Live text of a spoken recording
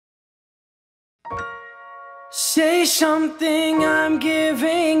Say something, I'm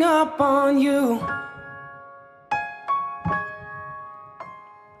giving up on you.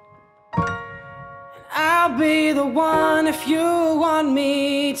 And I'll be the one if you want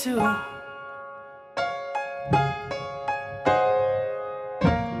me to.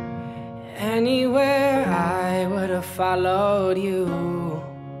 Anywhere I would have followed you.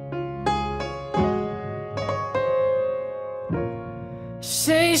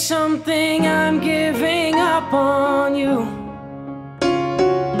 Say something, I'm giving up on you.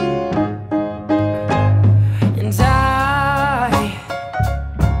 And I'm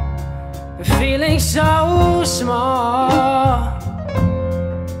feeling so small.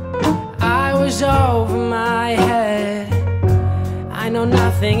 I was over my head, I know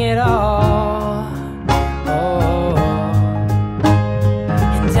nothing at all. Oh.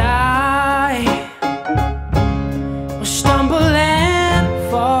 And I will stumble and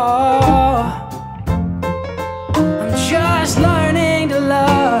fall. I'm just learning to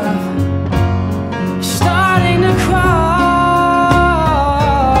love, starting to crawl.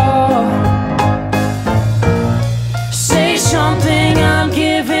 Say something, I'm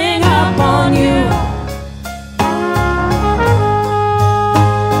giving up on you.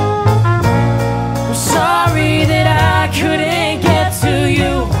 I'm sorry that I couldn't get to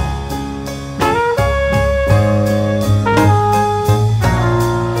you.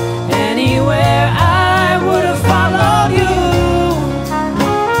 Anywhere I would have followed you.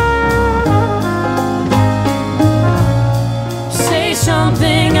 Say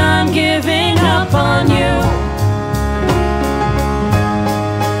something, I'm giving up on you.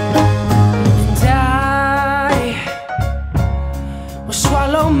 And I will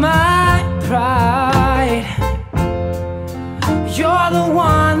swallow my pride. You're the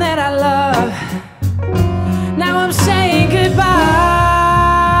one that I love. Now I'm saying goodbye.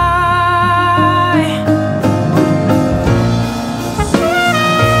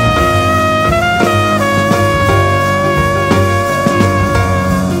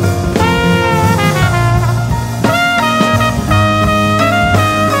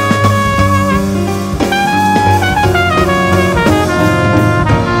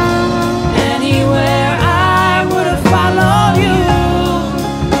 Anywhere I would have followed you.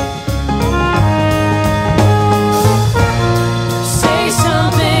 Say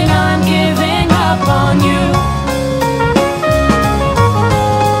something, I'm giving up on you.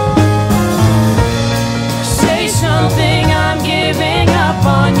 Say something, I'm giving up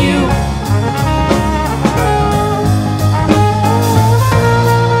on you.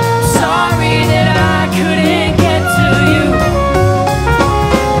 Sorry that I couldn't get to you.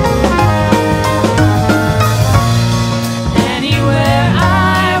 Anywhere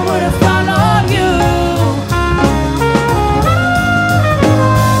I would have followed you.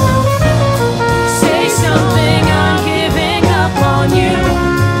 Say something, I'm giving up on you.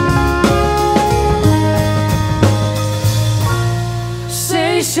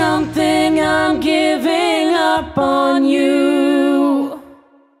 Say something, I'm giving up on you.